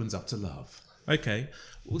opens up to love. Okay.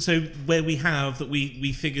 So where we have that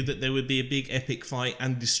we figured that there would be a big epic fight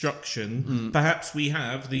and destruction, perhaps we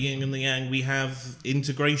have the yin and the yang, we have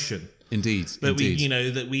integration. Indeed. That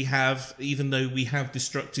we have, even though we have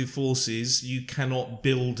destructive forces, you cannot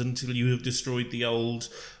build until you have destroyed the old,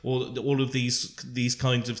 or all of these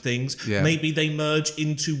kinds of things. Yeah. Maybe they merge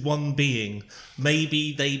into one being.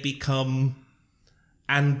 Maybe they become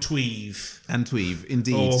Antuive. Antuive,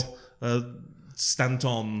 indeed. Or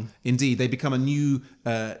Stanton. Indeed, they become a new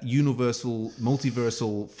universal,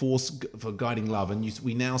 multiversal force for guiding love, and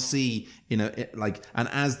we now see, and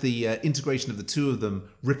as the integration of the two of them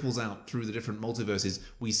ripples out through the different multiverses,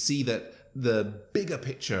 we see that the bigger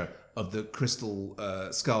picture of the crystal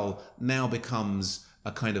skull now becomes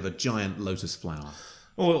a kind of a giant lotus flower.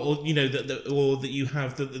 Or that you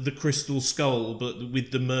have the crystal skull, but with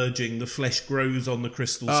the merging, the flesh grows on the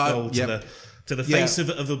crystal skull to the face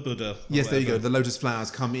of a Buddha. Yes, there you go. The lotus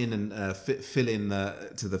flowers come in and fill in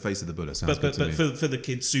to the face of the Buddha. Sounds but good to me. for the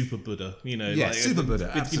kids, Super Buddha, Super Buddha,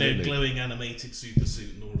 with, absolutely. glowing animated super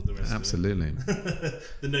suit and all of the rest. Absolutely. Of it.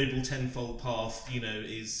 The Noble Tenfold Path,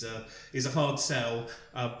 is a hard sell,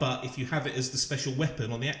 but if you have it as the special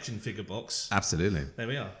weapon on the action figure box, Absolutely. there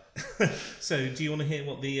we are. So, do you want to hear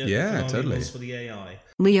what the totally was for the AI?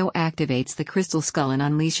 Leo activates the crystal skull and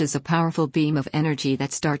unleashes a powerful beam of energy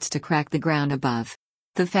that starts to crack the ground above.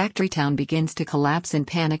 The factory town begins to collapse and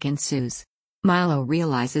panic ensues. Milo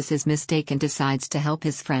realizes his mistake and decides to help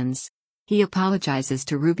his friends. He apologizes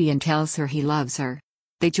to Ruby and tells her he loves her.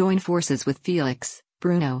 They join forces with Felix,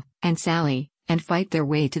 Bruno, and Sally, and fight their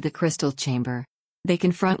way to the crystal chamber. They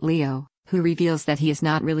confront Leo, who reveals that he is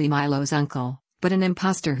not really Milo's uncle, but an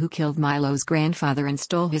imposter who killed Milo's grandfather and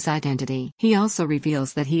stole his identity. He also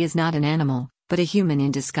reveals that he is not an animal, but a human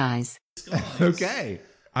in disguise. Okay.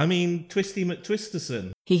 I mean, Twisty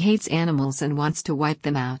McTwisterson. He hates animals and wants to wipe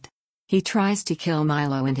them out. He tries to kill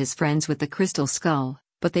Milo and his friends with the crystal skull,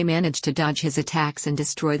 but they manage to dodge his attacks and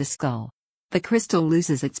destroy the skull. The crystal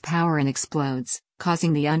loses its power and explodes,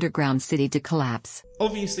 causing the underground city to collapse.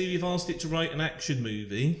 Obviously, we've asked it to write an action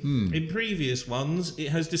movie. In previous ones, it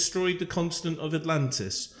has destroyed the continent of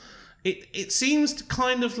Atlantis. It seems to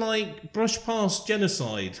kind of like brush past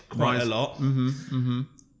genocide quite a lot.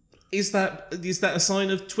 Is that a sign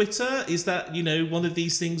of Twitter? Is that, one of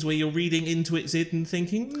these things where you're reading into its id and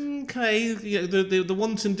thinking, okay, the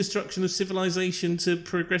wanton destruction of civilization to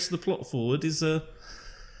progress the plot forward is a...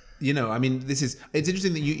 it's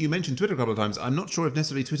interesting that you mentioned Twitter a couple of times. I'm not sure if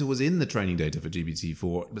necessarily Twitter was in the training data for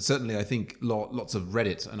GPT-4, but certainly I think lots of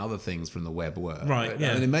Reddit and other things from the web were. Right,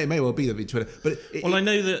 yeah. And it may well be that be Twitter. But I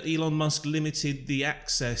know that Elon Musk limited the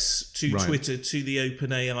access to Twitter to the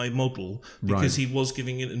OpenAI model because he was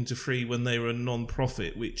giving it into free when they were a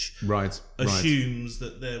non-profit, which assumes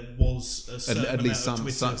that there was a certain at least amount of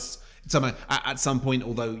Twitter... At some point,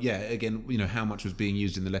 although, again, how much was being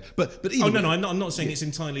used in the... But I'm not saying it's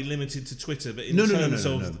entirely limited to Twitter, but in terms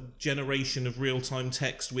of generation of real-time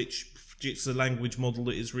text, which it's a language model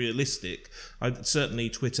that is realistic, certainly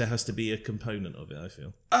Twitter has to be a component of it, I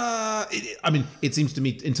feel. It seems to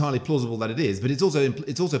me entirely plausible that it is, but it's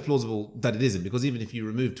also plausible that it isn't, because even if you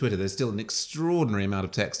remove Twitter, there's still an extraordinary amount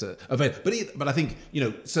of text available. But I think,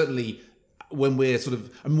 certainly... when we're sort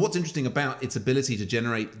of... what's interesting about its ability to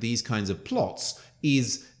generate these kinds of plots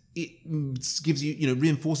is it gives you,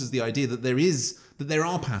 reinforces the idea that there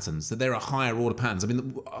are patterns, that there are higher order patterns.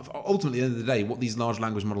 Ultimately, at the end of the day, what these large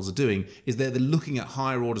language models are doing is they're looking at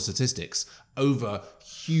higher order statistics over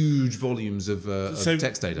huge volumes of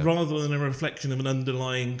text data. Rather than a reflection of an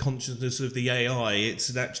underlying consciousness of the AI,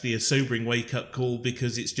 it's actually a sobering wake-up call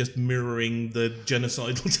because it's just mirroring the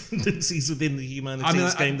genocidal tendencies within the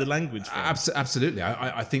humanities game the language from. Absolutely.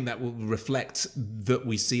 I think that will reflect that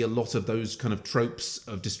we see a lot of those kind of tropes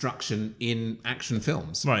of destruction in action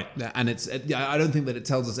films. Right. And I don't think that it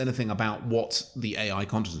tells us anything about what the AI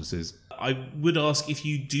consciousness is. I would ask if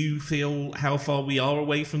you do feel how far we are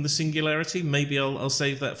away from the singularity. Maybe I'll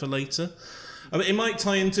save that for later. It might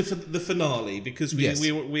tie into the finale because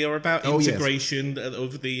we are about integration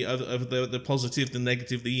of the positive, the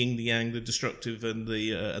negative, the yin, the yang, the destructive, and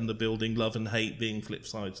the building love and hate being flip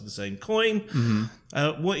sides of the same coin.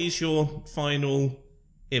 Mm-hmm. What is your final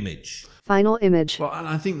image? Final image. Well, and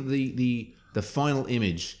I think the final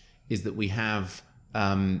image is that we have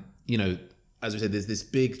as we said, there's this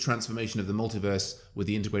big transformation of the multiverse with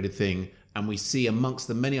the integrated thing, and we see amongst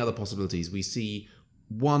the many other possibilities, we see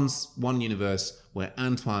one universe where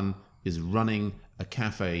Antoine is running a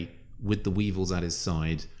cafe with the Weevils at his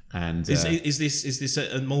side. And is this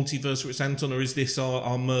a multiverse where it's Anton, or is this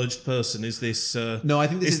our merged person? Is this no? I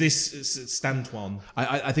think this is Stantuan.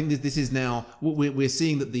 I think this is now we're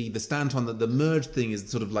seeing that the Stantuan, that the merged thing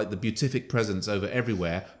is sort of like the beatific presence over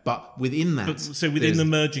everywhere, but within that, within the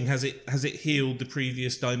merging, has it healed the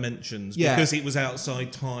previous dimensions? Yeah. Because it was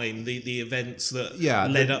outside time. The events that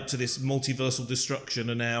led up to this multiversal destruction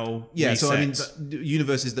are now reset. So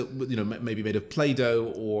universes that maybe made of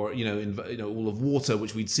Play-Doh or all of water,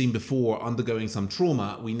 which we'd seen before undergoing some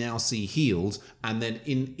trauma, we now see healed. And then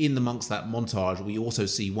in amongst that montage, we also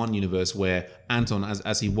see one universe where Anton,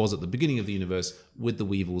 as he was at the beginning of the universe with the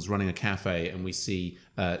Weevils running a cafe, and we see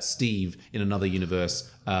Steve in another universe,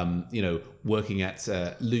 working at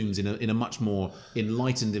looms in a much more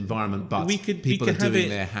enlightened environment, but people are doing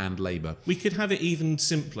their hand labour. We could have it even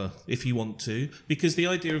simpler if you want to, because the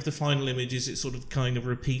idea of the final image is it sort of kind of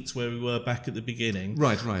repeats where we were back at the beginning.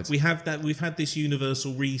 Right. We've had this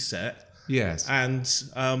universal reset. Yes. And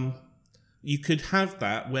you could have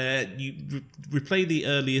that where you replay the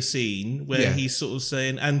earlier scene where he's sort of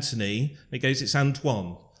saying Anthony, and it goes, it's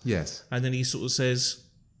Antoine. Yes. And then he sort of says,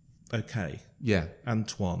 okay. Yeah.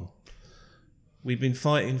 Antoine. We've been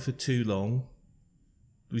fighting for too long.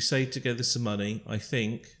 We saved together some money. I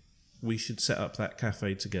think we should set up that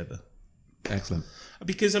cafe together. Excellent.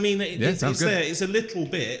 Because, it's there. It's a little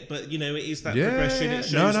bit, but, it is that progression. It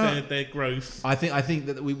shows their growth. I think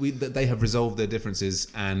that that they have resolved their differences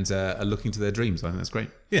and are looking to their dreams. I think that's great.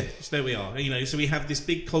 Yeah, so there we are. So we have this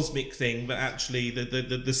big cosmic thing, but actually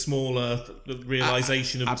the smaller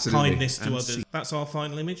realisation of kindness to others. That's our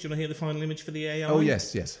final image. Do you want to hear the final image for the AI? Oh,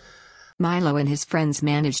 yes. Milo and his friends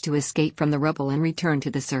manage to escape from the rubble and return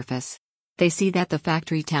to the surface. They see that the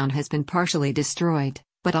factory town has been partially destroyed,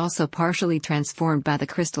 but also partially transformed by the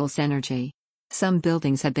crystal's energy. Some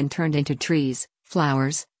buildings have been turned into trees,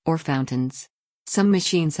 flowers, or fountains. Some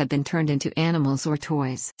machines have been turned into animals or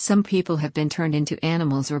toys. Some people have been turned into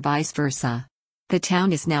animals or vice versa. The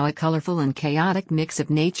town is now a colorful and chaotic mix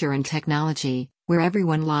of nature and technology, where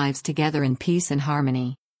everyone lives together in peace and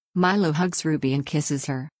harmony. Milo hugs Ruby and kisses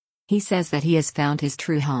her. He says that he has found his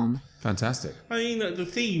true home. Fantastic. I mean, the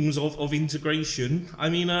themes of integration, I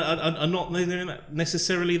mean, are not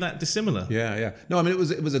necessarily that dissimilar. Yeah. No, I mean, it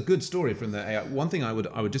was a good story from the AI. One thing I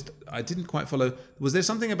didn't quite follow. Was there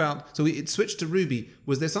something about? So it switched to Ruby.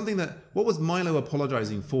 Was there something what was Milo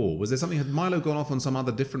apologizing for? Was there something? Had Milo gone off on some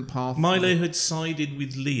other different path? Milo had sided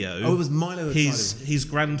with Leo. Oh, it was Milo. His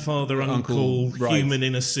grandfather, uncle, right. Human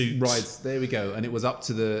in a suit. Right. There we go. And it was up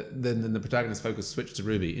to then the protagonist focus switched to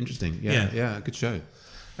Ruby. Interesting. Yeah. Good show.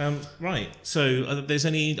 Right. So there's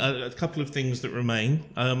a couple of things that remain.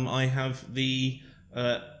 I have the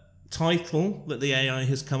title that the AI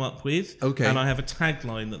has come up with. Okay. And I have a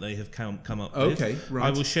tagline that they have come up with. Okay. Right. I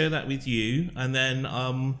will share that with you, and then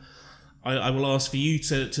I will ask for you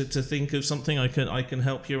to think of something. I can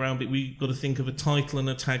help you around, but we've got to think of a title and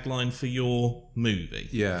a tagline for your movie.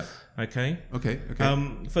 Yeah. Okay. Okay.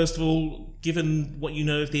 First of all, given what you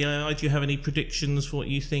know of the AI, do you have any predictions for what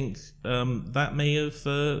you think that may have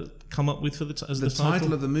come up with for the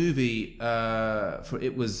title of the movie?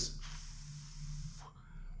 It was.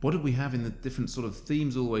 What did we have in the different sort of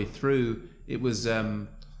themes all the way through? It was. Again,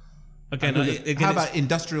 how about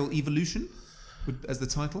Industrial Evolution as the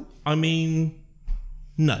title? I mean,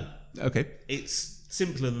 no. Okay. It's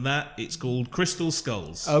simpler than that. It's called Crystal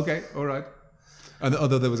Skulls. Okay. All right.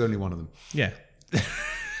 Although there was only one of them. Yeah.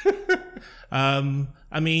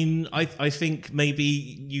 I mean, I think maybe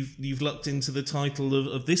you've looked into the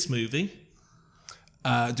title of this movie.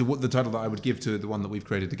 The title that I would give to the one that we've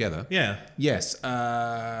created together. Yeah. Yes.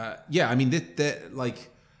 Yeah. I mean,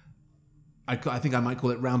 I think I might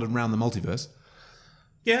call it Round and Round the Multiverse.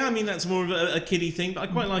 Yeah, I mean, that's more of a kiddie thing, but I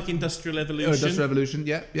quite like Industrial Evolution. Industrial Evolution,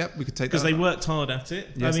 yeah, we could take that. Because they worked hard at it.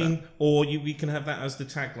 Yes, I mean, we can have that as the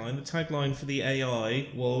tagline. The tagline for the AI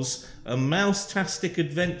was a mouse-tastic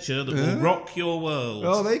adventure that will rock your world.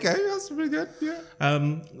 Oh, there you go. That's pretty good, yeah.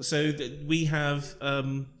 So we have...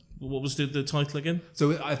 what was the title again?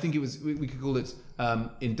 So I think it was... We could call it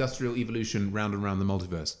Industrial Evolution Round and Round the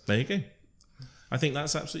Multiverse. There you go. I think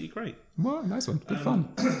that's absolutely great. Well, nice one. Good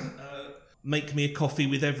fun. Make me a coffee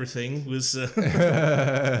with everything was going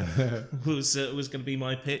to be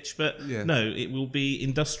my pitch, but no, it will be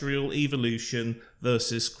Industrial Evolution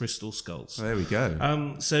versus Crystal Skulls. There we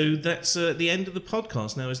go. So that's the end of the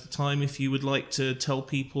podcast. Now is the time if you would like to tell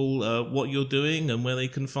people what you're doing and where they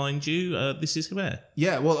can find you. This is where.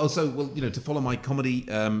 Yeah, well, also, to follow my comedy,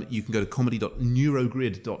 you can go to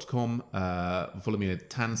comedy.neurogrid.com. Follow me at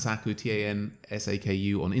Tansaku,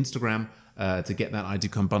 Tansaku on Instagram. To get that, I do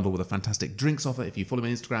come bundled with a fantastic drinks offer. If you follow me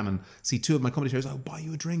on Instagram and see 2 of my comedy shows, I'll buy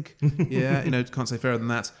you a drink. Yeah, can't say fairer than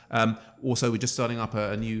that. Also, we're just starting up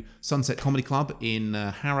a new Sunset Comedy Club in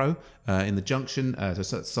Harrow, in the Junction.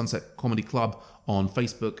 So Sunset Comedy Club on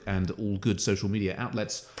Facebook and all good social media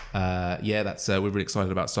outlets. That's we're really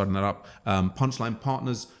excited about starting that up.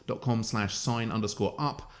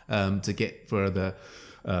 punchlinepartners.com/sign_up to get further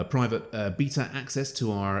private beta access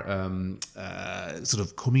to our sort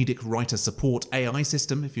of comedic writer support AI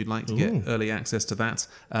system, if you'd like to get early access to that.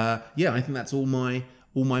 I think that's all my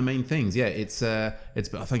main things. Yeah, it's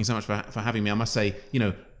thank you so much for having me. I must say,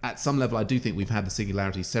 at some level, I do think we've had the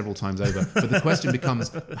singularity several times over. But the question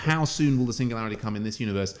becomes, how soon will the singularity come in this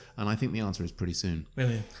universe? And I think the answer is pretty soon.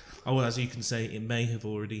 Really? Oh, well, as you can say, it may have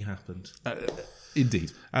already happened.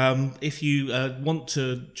 Indeed. If you want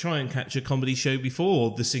to try and catch a comedy show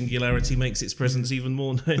before the singularity makes its presence even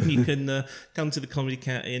more known, you can come to the Comedy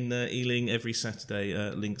Cat in Ealing every Saturday.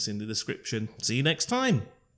 Links in the description. See you next time.